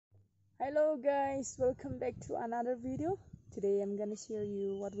Hello guys, welcome back to another video. Today I'm gonna share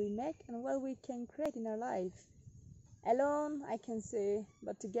you what we make and what we can create in our life. Alone I can say,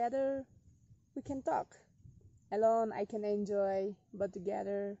 but together we can talk. Alone I can enjoy, but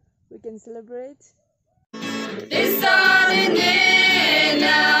together we can celebrate.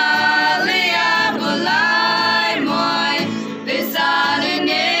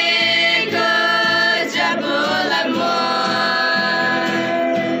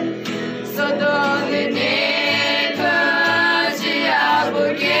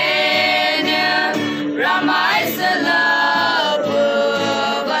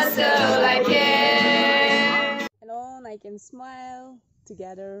 Alone I can smile,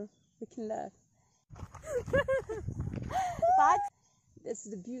 together we can laugh. That's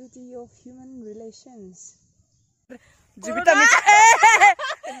the beauty of human relations. This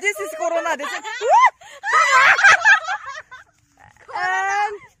is Corona. This is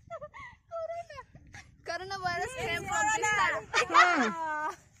and Coronavirus came from this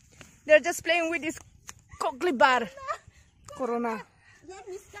time. they're just playing with this cockly bar. Corona.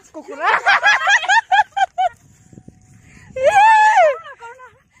 Kokura.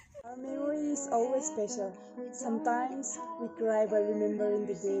 Our memory is always special. Sometimes we cry by remembering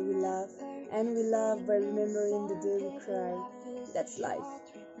the day we love, and we love by remembering the day we cry. That's life.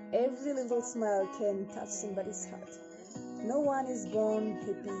 Every little smile can touch somebody's heart. No one is born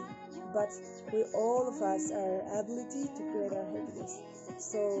happy, but we all of us are ability to create our happiness.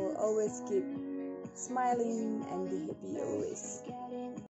 So always keep smiling and be happy always.